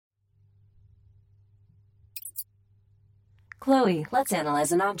Chloe, let's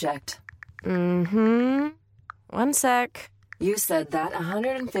analyze an object. One sec. You said that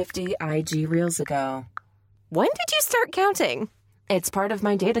 150 IG reels ago. When did you start counting? It's part of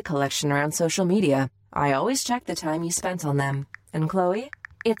my data collection around social media. I always check the time you spent on them. And Chloe,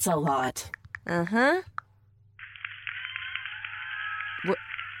 it's a lot. Uh-huh.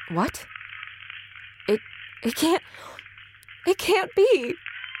 What? It can't be.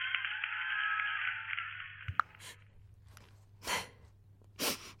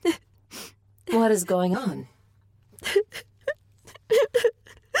 What is going on?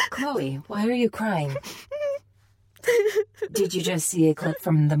 Chloe, why are you crying? Did you just see a clip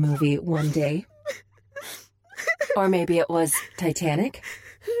from the movie One Day? Or maybe it was Titanic?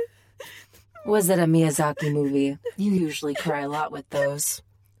 Was it a Miyazaki movie? You usually cry a lot with those.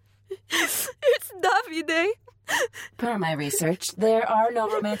 It's Davide. Per my research, there are no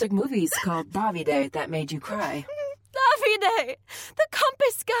romantic movies called Davide that made you cry. Davide! The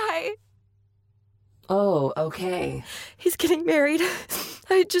compass guy! Oh, okay. He's getting married.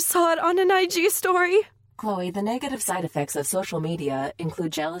 I just saw it on an IG story. Chloe, the negative side effects of social media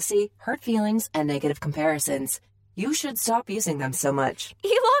include jealousy, hurt feelings, and negative comparisons. You should stop using them so much.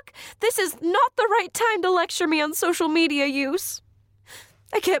 Look, this is not the right time to lecture me on social media use.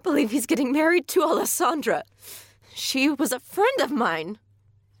 I can't believe he's getting married to Alessandra. She was a friend of mine.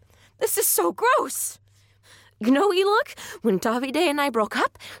 This is so gross. You know, Elok, when Davide and I broke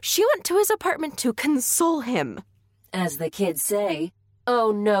up, she went to his apartment to console him. As the kids say,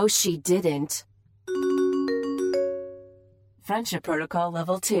 oh no, she didn't. Friendship Protocol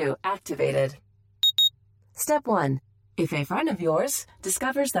Level 2 activated. Step 1. If a friend of yours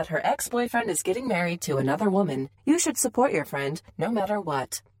discovers that her ex-boyfriend is getting married to another woman, you should support your friend no matter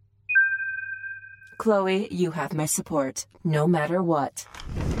what. Chloe, you have my support, no matter what.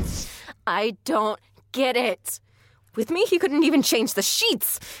 I don't get it. With me, he couldn't even change the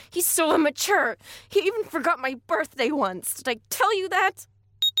sheets. He's so immature. He even forgot my birthday once. Did I tell you that?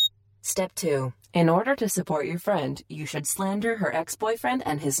 Step 2. In order to support your friend, you should slander her ex-boyfriend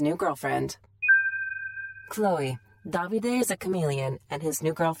and his new girlfriend. Chloe, Davide is a chameleon, and his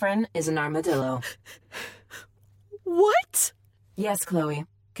new girlfriend is an armadillo. What? Yes, Chloe.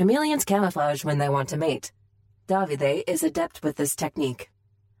 Chameleons camouflage when they want to mate. Davide is adept with this technique.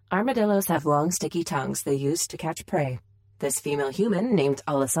 Armadillos have long, sticky tongues they use to catch prey. This female human, named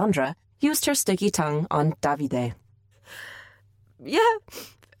Alessandra, used her sticky tongue on Davide. Yeah,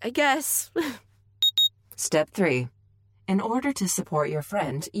 I guess. Step 3. In order to support your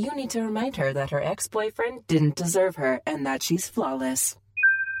friend, you need to remind her that her ex-boyfriend didn't deserve her and that she's flawless.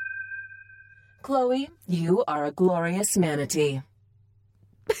 Chloe, you are a glorious manatee.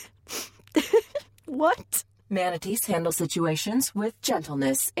 What? Manatees handle situations with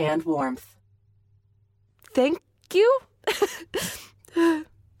gentleness and warmth. Thank you?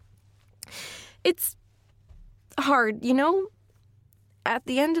 It's hard, you know? At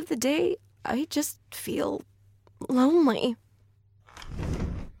the end of the day, I just feel lonely.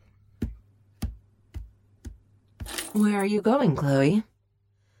 Where are you going, Chloe?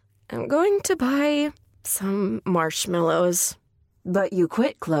 I'm going to buy some marshmallows. But you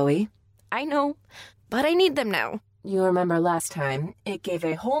quit, Chloe. I know, but I need them now. You remember last time, it gave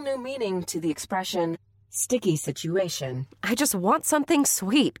a whole new meaning to the expression, sticky situation. I just want something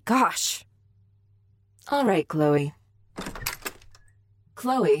sweet, gosh. All right, Chloe.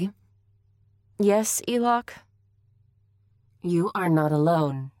 Chloe? Yes, Elok? You are not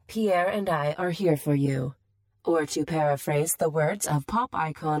alone. Pierre and I are here for you. Or to paraphrase the words of pop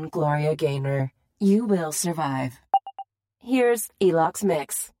icon Gloria Gaynor, you will survive. Here's Elok's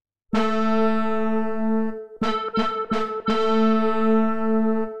mix.